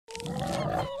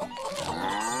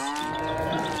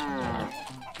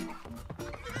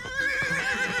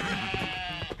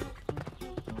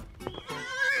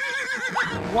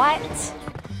What?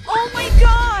 Oh my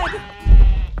god!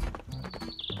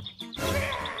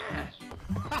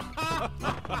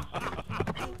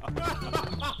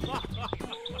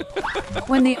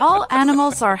 When the all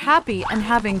animals are happy and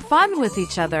having fun with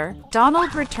each other,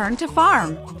 Donald returned to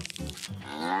farm.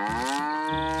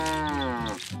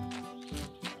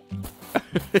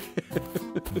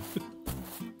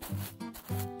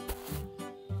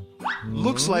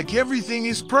 Looks like everything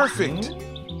is perfect.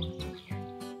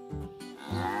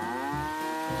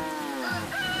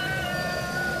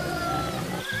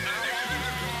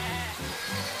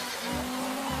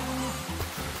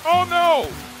 Oh no!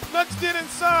 Let's get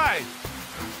inside!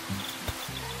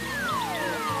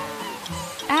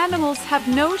 Animals have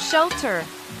no shelter.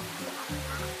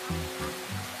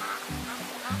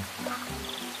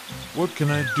 What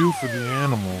can I do for the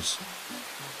animals?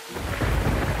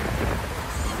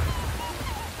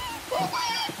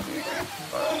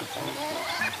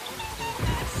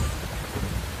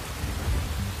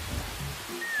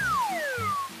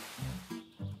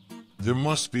 There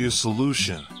must be a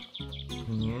solution.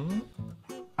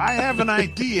 I have an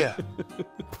idea.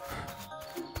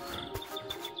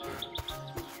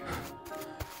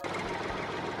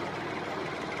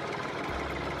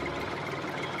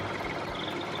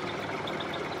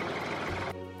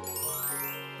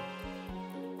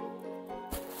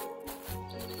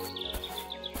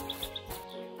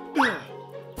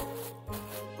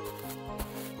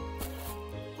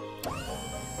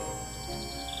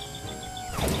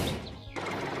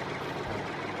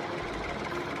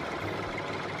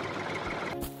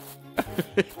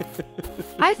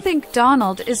 I think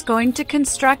Donald is going to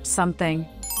construct something.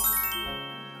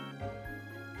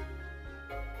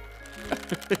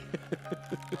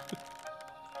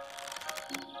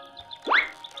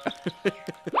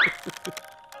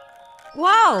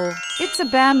 Wow! It's a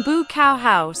bamboo cow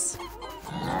house.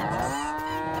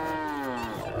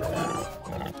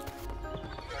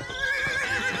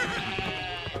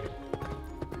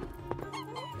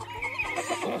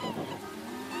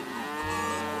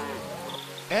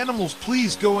 Animals,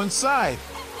 please go inside.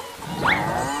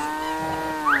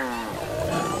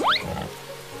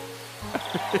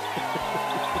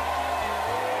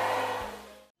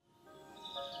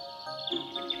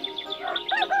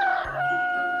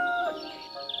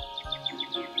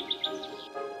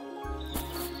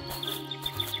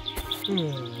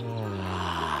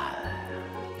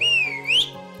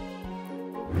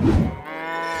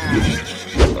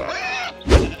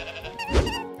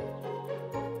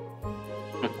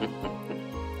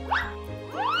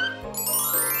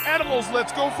 Animals,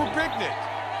 let's go for picnic.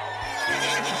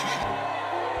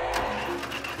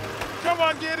 Come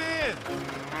on, get in.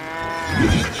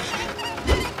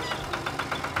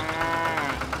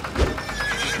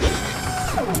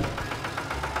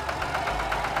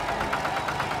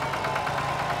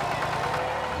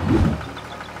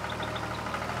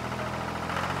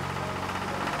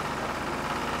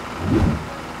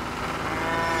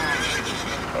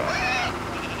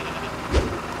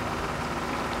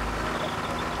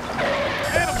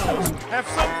 Have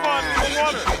some fun in the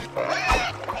water.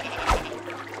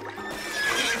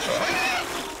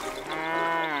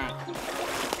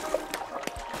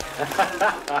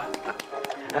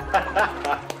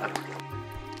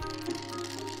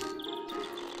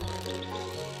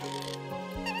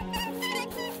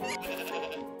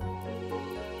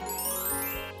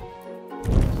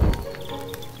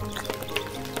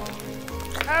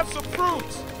 Have some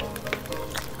fruits.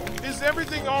 Is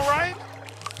everything all right?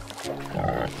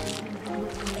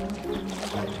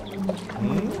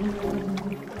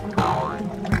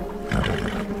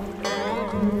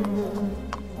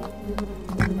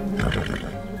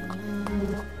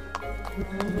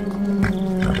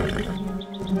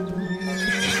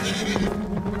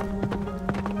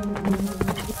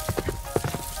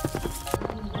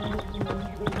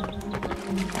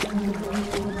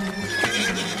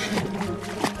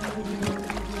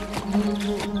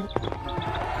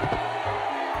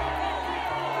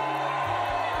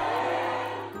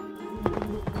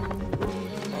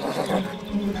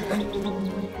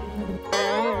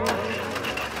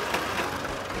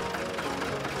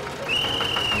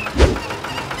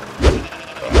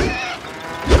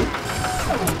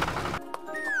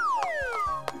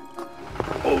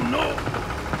 Oh no!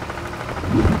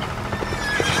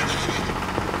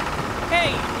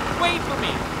 Hey, wait for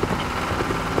me!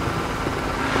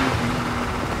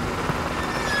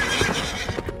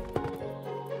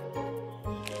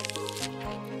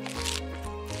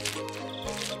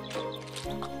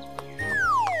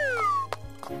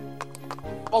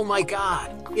 Oh my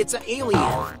god, it's an alien!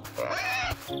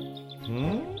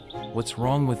 What's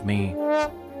wrong with me?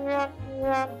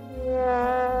 I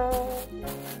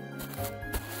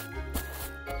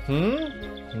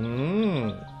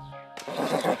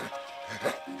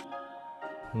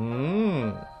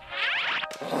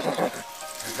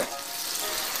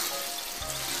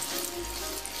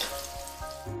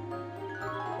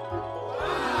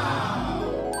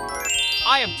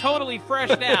am totally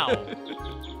fresh now.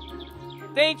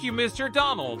 Thank you, Mr.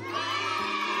 Donald.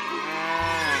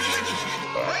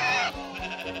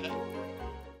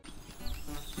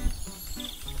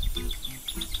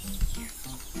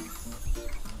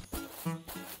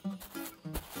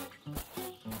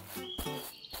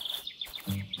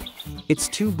 It's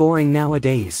too boring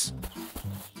nowadays.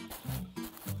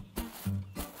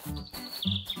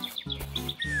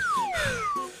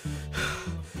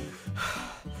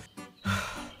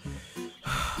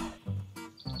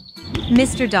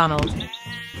 Mr. Donald.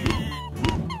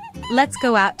 Let's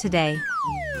go out today.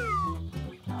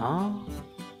 Huh?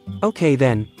 Okay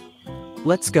then.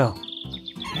 Let's go.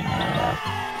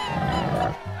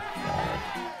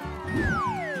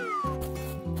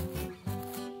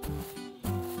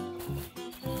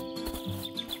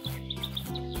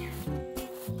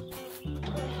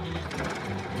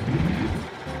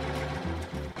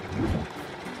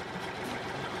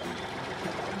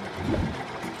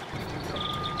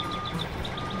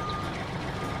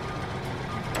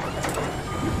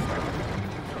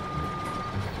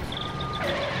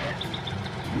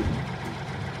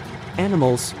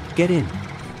 Animals, get in.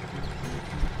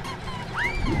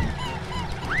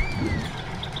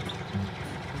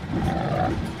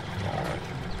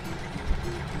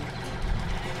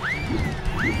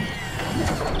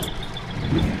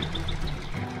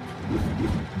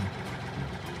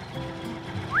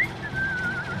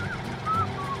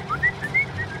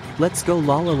 Let's go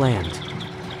La La Land.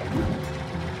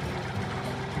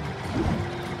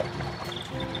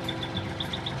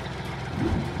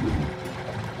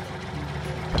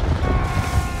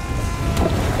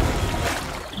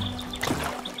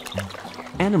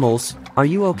 Animals, are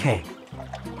you okay?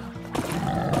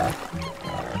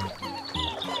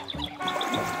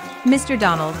 Mr.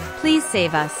 Donald, please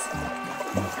save us.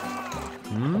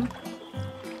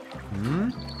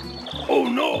 Oh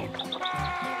no!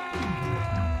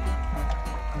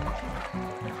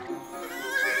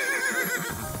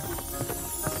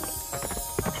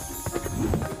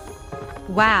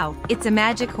 Wow, it's a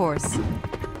magic horse.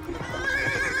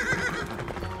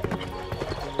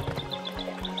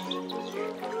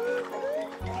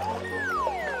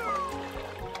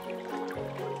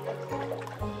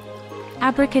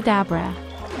 Abracadabra.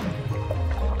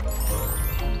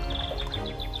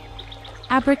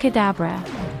 Abracadabra.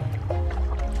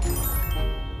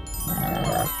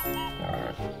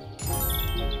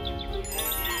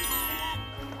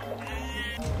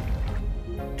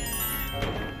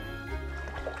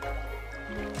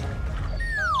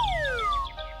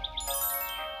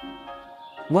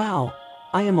 Wow,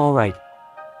 I am all right.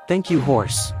 Thank you,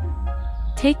 horse.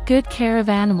 Take good care of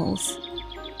animals.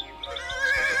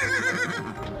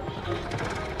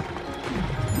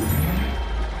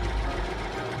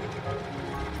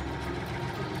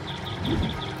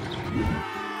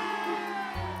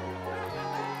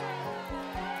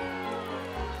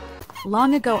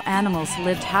 Long ago, animals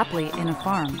lived happily in a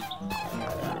farm.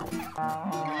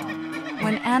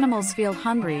 When animals feel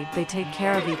hungry, they take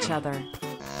care of each other.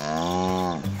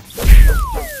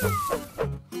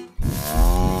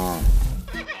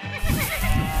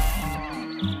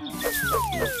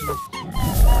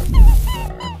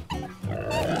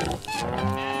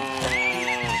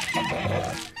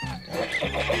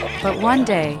 But one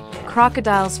day,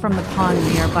 crocodiles from the pond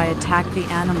nearby attacked the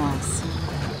animals.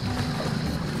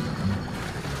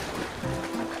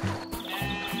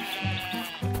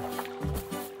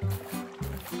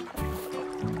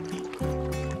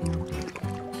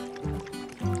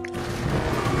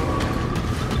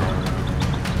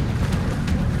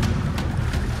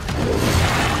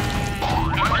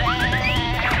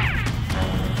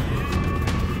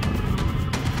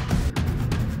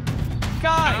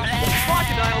 Guys,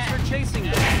 crocodiles are chasing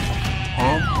us.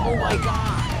 Huh? Oh my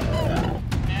god.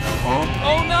 Huh?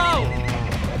 Oh no!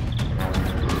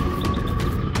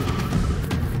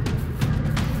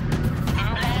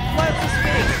 Let's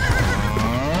escape!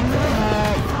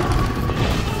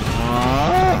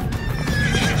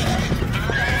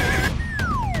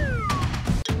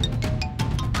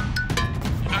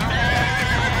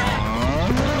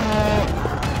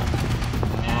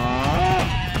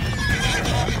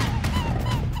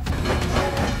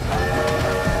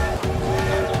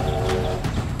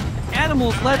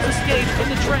 Animals, let's escape in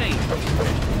the train!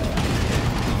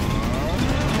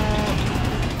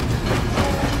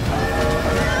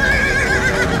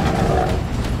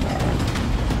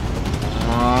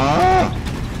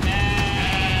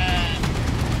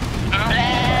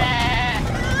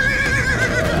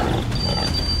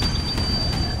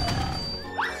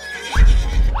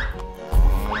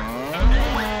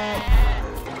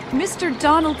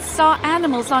 Donald saw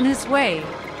animals on his way.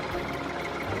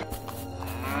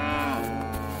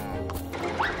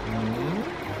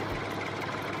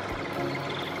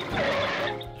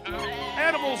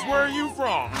 Animals, where are you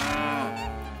from?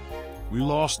 We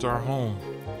lost our home.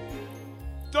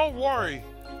 Don't worry.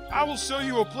 I will show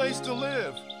you a place to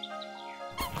live.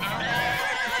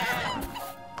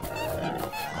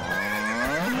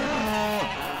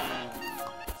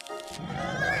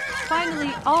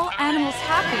 Finally, all animals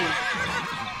happy.